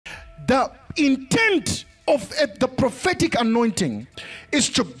The intent of the prophetic anointing is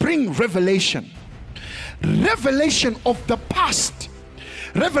to bring revelation. Revelation of the past,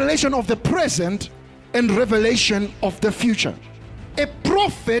 revelation of the present, and revelation of the future. A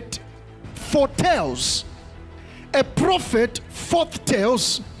prophet foretells, a prophet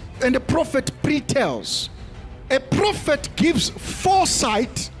foretells, and a prophet pretells. A prophet gives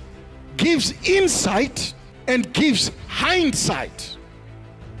foresight, gives insight, and gives hindsight.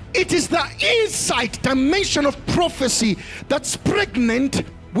 It is the insight dimension of prophecy that's pregnant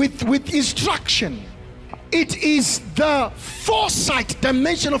with instruction. It is the foresight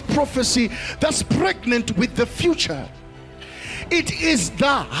dimension of prophecy that's pregnant with the future. It is the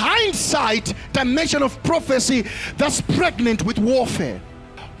hindsight dimension of prophecy that's pregnant with warfare.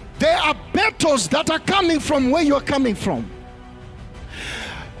 There are battles that are coming from where you are coming from.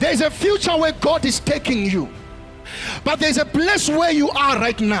 There's a future where God is taking you, but there's a place where you are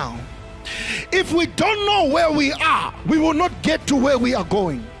right now. If we don't know where we are, we will not get to where we are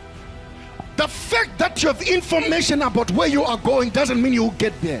going. The fact that you have information about where you are going doesn't mean you will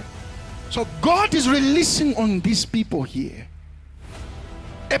get there. So God is releasing on these people here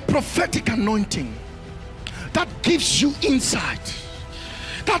a prophetic anointing that gives you insight,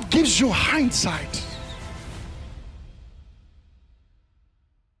 that gives you hindsight,